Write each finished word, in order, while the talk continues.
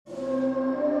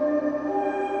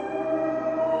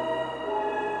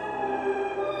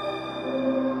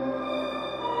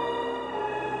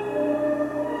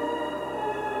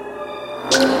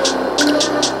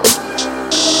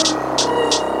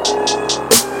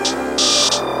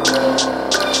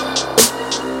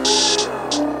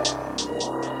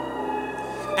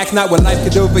that's not what life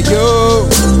can do for you.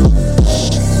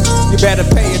 You better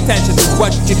pay attention to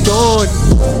what you're doing.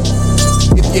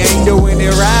 If you ain't doing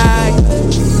it right,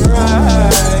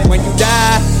 when you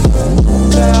die,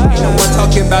 ain't no one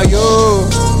talking about you.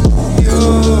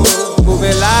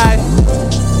 Moving life,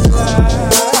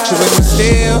 so when you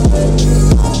steal,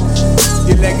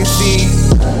 your legacy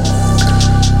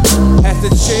has to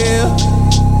chill.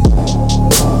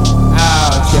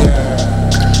 Ouch.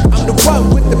 I'm the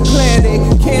one with the plan, they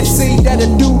can't see that a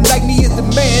dude like me is the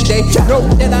mandate. Know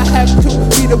that I have to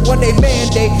be the one they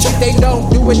mandate. If they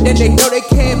don't do it, then they know they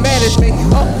can't manage me.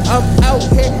 I'm out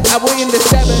here, I was in the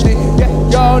 70s. Yeah,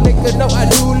 y'all niggas know I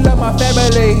do love my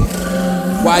family.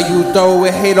 Why you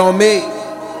throwing hate on me?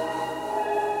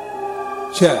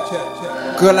 Check.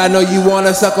 Girl, I know you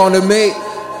wanna suck on the meat.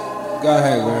 Go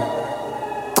ahead, girl.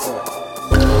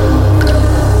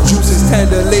 Juices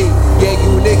tenderly. Yeah,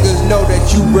 you niggas know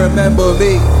that you remember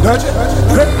me.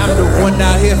 I'm the one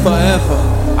out here forever.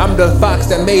 I'm the fox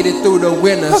that made it through the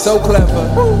winter. So clever.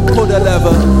 Pull the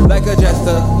lever like a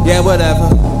jester. Yeah, whatever.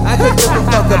 I could give a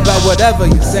fuck about whatever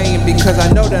you're saying, because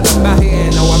I know that I'm out here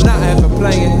and no, I'm not ever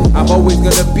playing. I'm always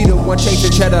gonna be the one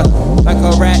chasing cheddar like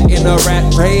a rat in a rat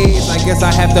race. I guess I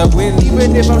have to win,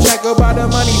 even if I'm shackled by the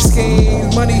money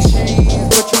schemes, money sheets.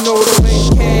 But you know the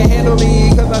ring can't handle me,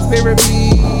 cause I spirit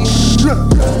be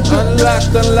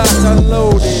unlocked,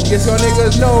 unloaded. Yes, your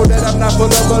niggas know that I'm not full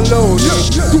of a loaded.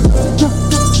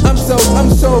 I'm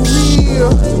so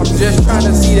real. I'm just trying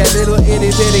to see that little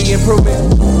itty bitty improvement.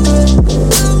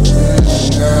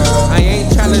 I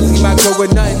ain't trying to see my girl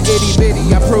with nothing itty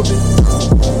bitty, I prove it.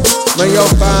 When your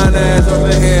fine ass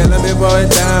over here, let me blow it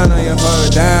down on your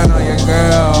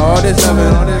girl. All this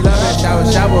loving,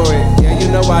 shower it. Yeah,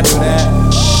 you know I do that.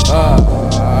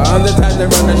 I'm the type to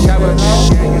run the shower,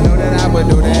 man. Yeah, you know that I would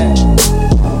do that.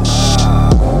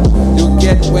 You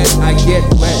get wet, I get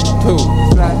wet too.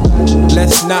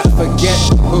 Let's not forget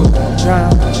who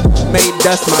made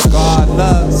us my God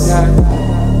loves.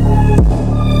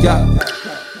 Yeah.